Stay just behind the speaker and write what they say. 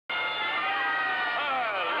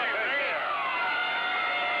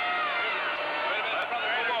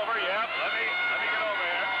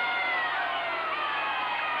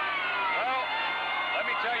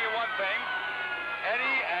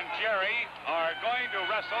are going to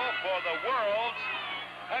wrestle for the world's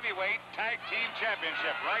heavyweight tag team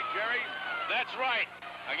championship, right, Jerry? That's right,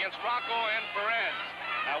 against Rocco and Perez.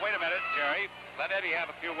 Now, wait a minute, Jerry. Let Eddie have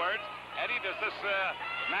a few words. Eddie, does this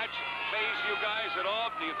match faze you guys at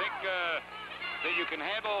all? Do you think that you can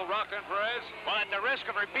handle Rocca and Perez? Well, at the risk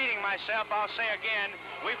of repeating myself, I'll say again,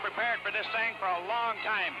 we've prepared for this thing for a long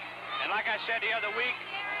time. And like I said the other week,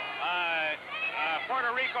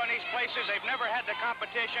 Puerto Rico and these places, they've never had the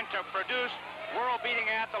competition to produce world-beating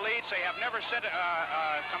athletes. They have never sent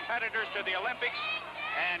competitors to the Olympics,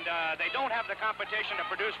 and they don't have the competition to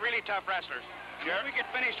produce really tough wrestlers. Sure. If we get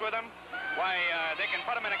finished with them, why, they can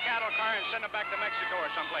put them in a cattle car and send them back to Mexico or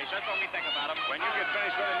someplace. That's what we think about them. When you get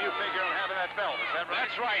finished with them, you figure on having that belt. Is that right?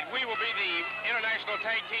 That's right. We will be the International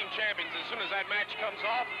Tag Team Champions as soon as that match comes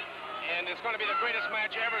off. And it's going to be the greatest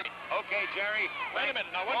match ever. Okay, Jerry. Wait a minute.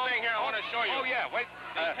 Now, one thing here I want to show you. Oh, yeah. Wait.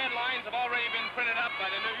 The headlines have already been printed up by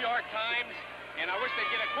the New York Times. And I wish they'd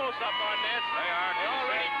get a close-up on this. They're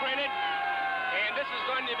already printed. And this is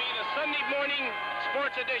going to be the Sunday morning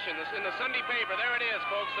sports edition. This in the Sunday paper. There it is,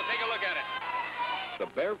 folks. So take a look at it. The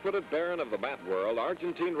barefooted baron of the mat world,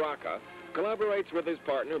 Argentine Rocca, collaborates with his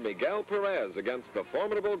partner Miguel Perez against the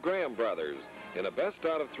formidable Graham brothers in a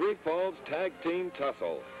best-out-of-3 falls tag team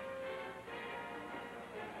tussle.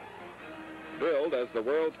 Billed as the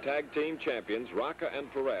world's tag team champions, Rocca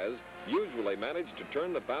and Perez usually manage to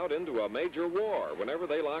turn the bout into a major war whenever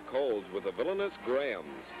they lock holds with the villainous Grahams.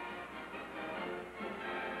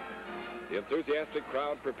 The enthusiastic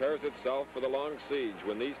crowd prepares itself for the long siege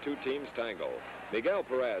when these two teams tangle. Miguel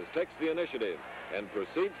Perez takes the initiative and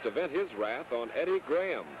proceeds to vent his wrath on Eddie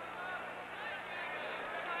Graham.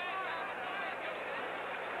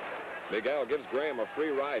 Miguel gives Graham a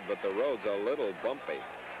free ride, but the road's a little bumpy.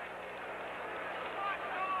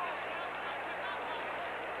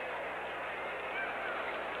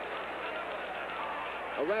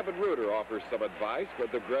 A rabid rooter offers some advice,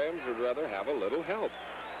 but the Grahams would rather have a little help.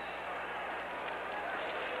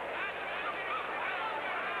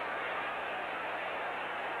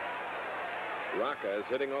 Rocca is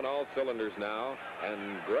hitting on all cylinders now,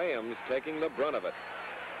 and Graham's taking the brunt of it.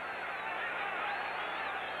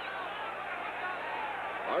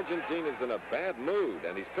 Argentine is in a bad mood,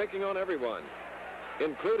 and he's picking on everyone,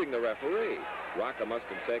 including the referee. Rocca must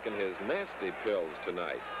have taken his nasty pills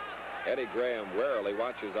tonight. Eddie Graham warily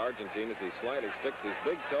watches Argentine as he slightly sticks his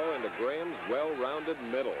big toe into Graham's well-rounded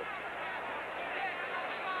middle.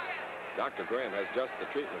 Dr. Graham has just the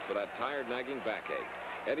treatment for that tired, nagging backache.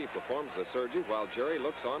 Eddie performs the surgery while Jerry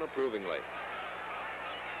looks on approvingly.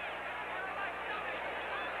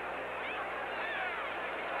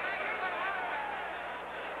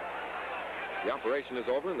 The operation is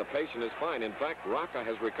over and the patient is fine. In fact, Rocca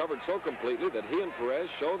has recovered so completely that he and Perez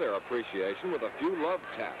show their appreciation with a few love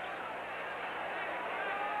taps.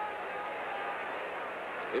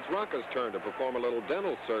 It's Rocca's turn to perform a little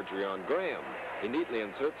dental surgery on Graham. He neatly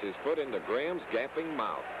inserts his foot into Graham's gaping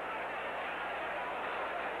mouth.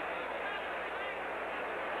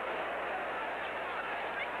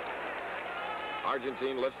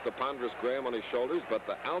 Argentine lifts the ponderous Graham on his shoulders, but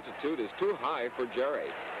the altitude is too high for Jerry.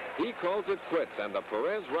 He calls it quits, and the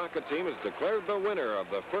Perez-Rocca team is declared the winner of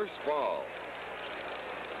the first fall.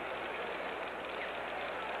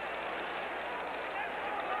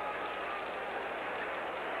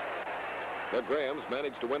 The Grahams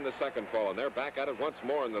managed to win the second fall, and they're back at it once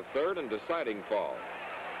more in the third and deciding fall.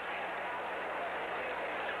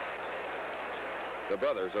 The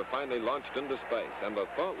brothers are finally launched into space, and the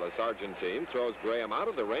thoughtless Argentine throws Graham out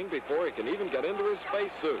of the ring before he can even get into his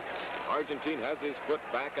spacesuit. Argentine has his foot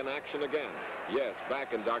back in action again. Yes,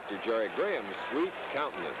 back in Dr. Jerry Graham's sweet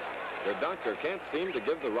countenance. The doctor can't seem to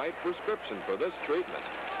give the right prescription for this treatment.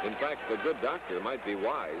 In fact, the good doctor might be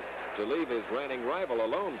wise to leave his ranting rival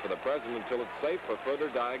alone for the present until it's safe for further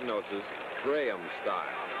diagnosis, Graham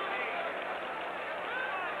style.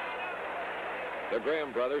 The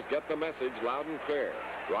Graham brothers get the message loud and clear.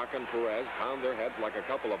 Rocca and Perez pound their heads like a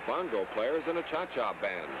couple of bongo players in a cha-cha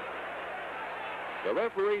band. The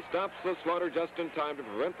referee stops the slaughter just in time to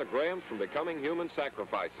prevent the Grahams from becoming human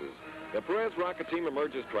sacrifices. The Perez-Rocca team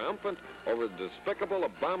emerges triumphant over the despicable,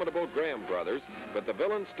 abominable Graham brothers, but the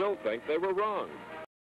villains still think they were wrong.